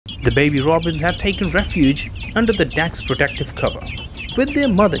The baby robins had taken refuge under the duck's protective cover, with their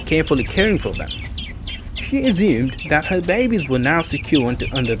mother carefully caring for them. She assumed that her babies were now secure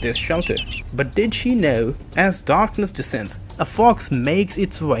under this shelter, but did she know, as darkness descends, a fox makes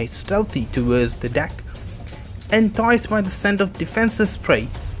its way stealthy towards the duck. Enticed by the scent of defenseless prey,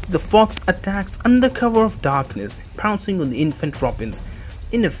 the fox attacks under cover of darkness, pouncing on the infant robins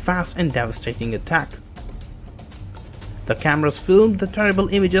in a fast and devastating attack. The cameras filmed the terrible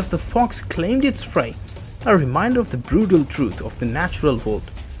images the fox claimed its prey, a reminder of the brutal truth of the natural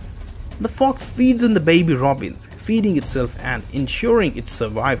world. The fox feeds on the baby robins, feeding itself and ensuring its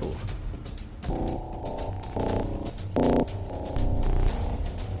survival.